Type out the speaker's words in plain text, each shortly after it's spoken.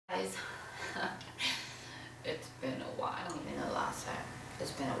guys. It's been a while. I don't even know the last time. It's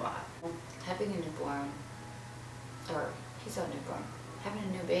been a while. Having a newborn, or he's a newborn, having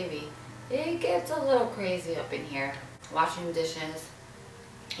a new baby, it gets a little crazy up in here. Washing dishes,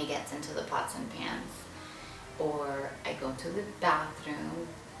 he gets into the pots and pans. Or I go to the bathroom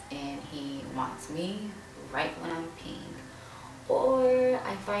and he wants me right when I'm peeing. Or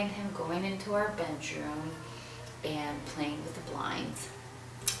I find him going into our bedroom and playing with the blinds.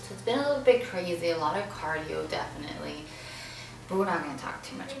 So it's been a little bit crazy, a lot of cardio definitely. But we're not going to talk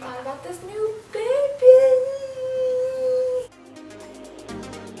too much about this new baby.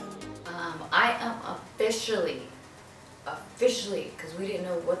 I am officially, because we didn't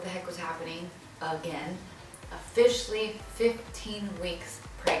know what the heck was happening again, officially 15 weeks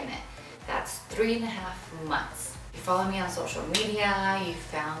pregnant. That's 3.5 months. You follow me on social media, you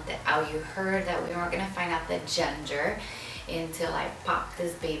found that out, you heard that we weren't gonna find out the gender until I popped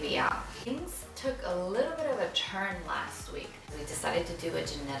this baby out. Things took a little bit of a turn last week. We decided to do a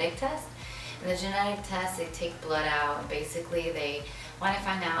genetic test. In the genetic test, they take blood out and basically they want to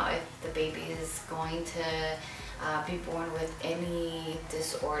find out if the baby is going to be born with any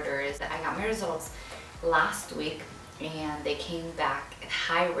disorders. I got my results last week and they came back at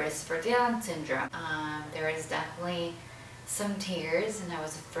high risk for Down syndrome. There was definitely some tears and I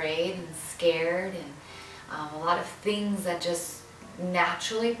was afraid and scared and a lot of things that just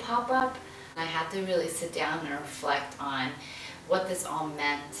naturally pop up. I had to really sit down and reflect on what this all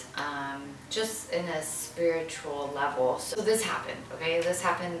meant, just in a spiritual level. So this happened, okay? This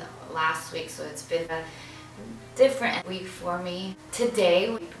happened last week, so it's been a different week for me.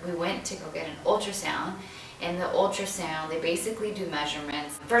 Today, we went to go get an ultrasound, and the ultrasound, they basically do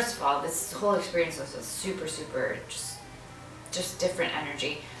measurements. First of all, this whole experience was a super, just different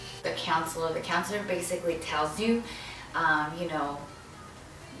energy. The counselor basically tells you, you know,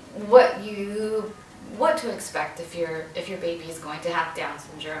 what to expect if your baby is going to have Down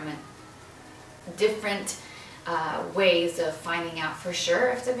syndrome, and different ways of finding out for sure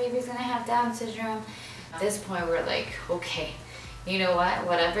if the baby's going to have Down syndrome. At this point, we're like, okay, you know what?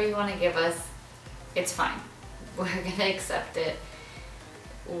 Whatever you want to give us, it's fine. We're going to accept it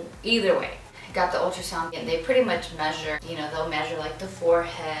either way. I got the ultrasound and they pretty much measure, you know, they'll measure like the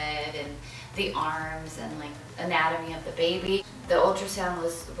forehead and the arms and like anatomy of the baby. The ultrasound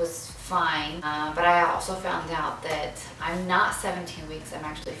was fine, but I also found out that I'm not 17 weeks, I'm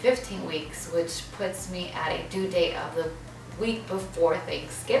actually 15 weeks, which puts me at a due date of the week before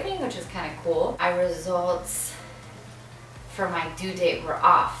Thanksgiving, which is kind of cool. My results for my due date were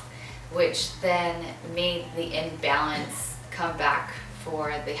off, which then made the imbalance come back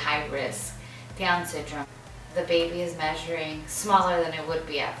for the high risk Down syndrome. The baby is measuring smaller than it would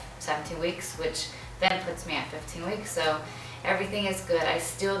be at 17 weeks, which then puts me at 15 weeks. So everything is good. I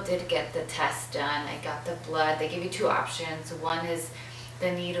still did get the test done. I got the blood. They give you two options. One is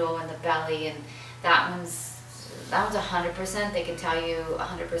the needle in the belly, and that one's 100%. They can tell you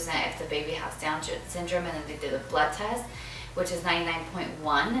 100% if the baby has Down syndrome, and then they did a blood test, which is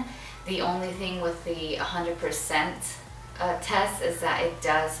 99.1. The only thing with the 100% test is that it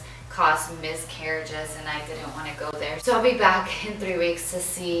does cause miscarriages, and I didn't want to go there. So I'll be back in 3 weeks to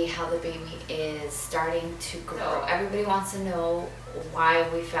see how the baby is starting to grow. So everybody wants to know why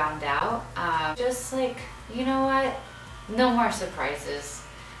we found out. Just like, you know what? No more surprises.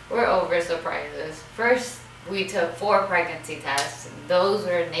 We're over surprises. First, we took 4 pregnancy tests, and those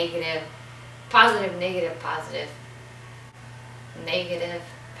were negative, positive, negative, positive, negative,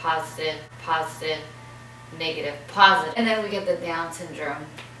 positive, positive, negative, positive. And then we get the Down syndrome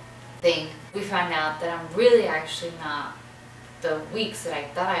thing. We found out that I'm really actually not the weeks that I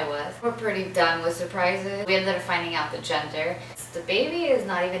thought I was. We're pretty done with surprises. We ended up finding out the gender. The baby is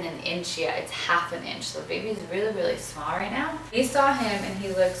not even an inch yet, it's half an inch. So the baby is really, really small right now. We saw him and he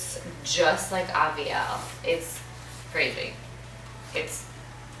looks just like Aviel. It's crazy. It's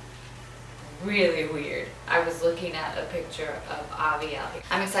really weird. I was looking at a picture of Aviel.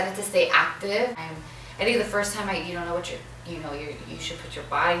 I'm excited to stay active. I think the first time you don't know what you should put your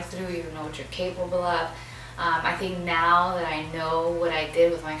body through, you don't know what you're capable of. I think now that I know what I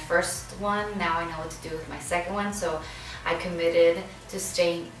did with my first one, now I know what to do with my second one. So I committed to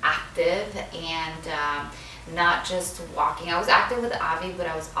staying active and not just walking. I was active with Avi, but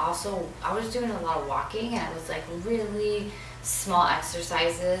I was doing a lot of walking, and it was like really small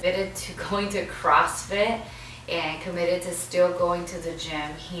exercises. Committed to going to CrossFit and committed to still going to the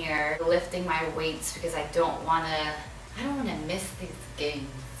gym here, lifting my weights because I don't want to miss these gains,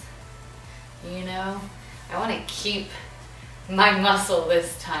 you know? I want to keep my muscle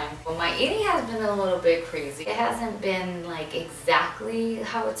this time. Well, my eating has been a little bit crazy. It hasn't been like exactly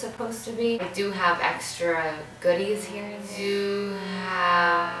how it's supposed to be. I do have extra goodies here. I do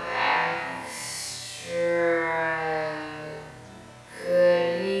have extra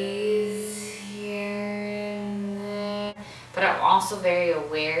goodies here and there. But I'm also very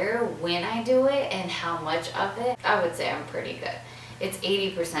aware when I do it and how much of it. I would say I'm pretty good. It's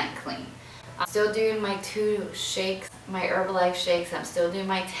 80% clean. I'm still doing my 2 shakes, my Herbalife shakes. I'm still doing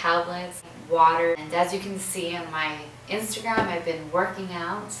my tablets, water. And as you can see on my Instagram, I've been working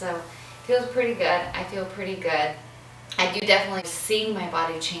out, so it feels pretty good. I feel pretty good. I do definitely see my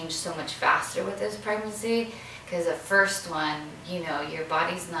body change so much faster with this pregnancy, because the first one, you know, your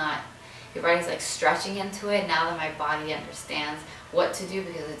body's like stretching into it. Now that my body understands what to do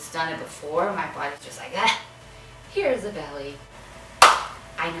because it's done it before, my body's just like, ah, here's the belly.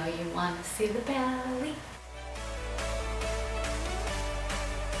 I know you want to see the belly.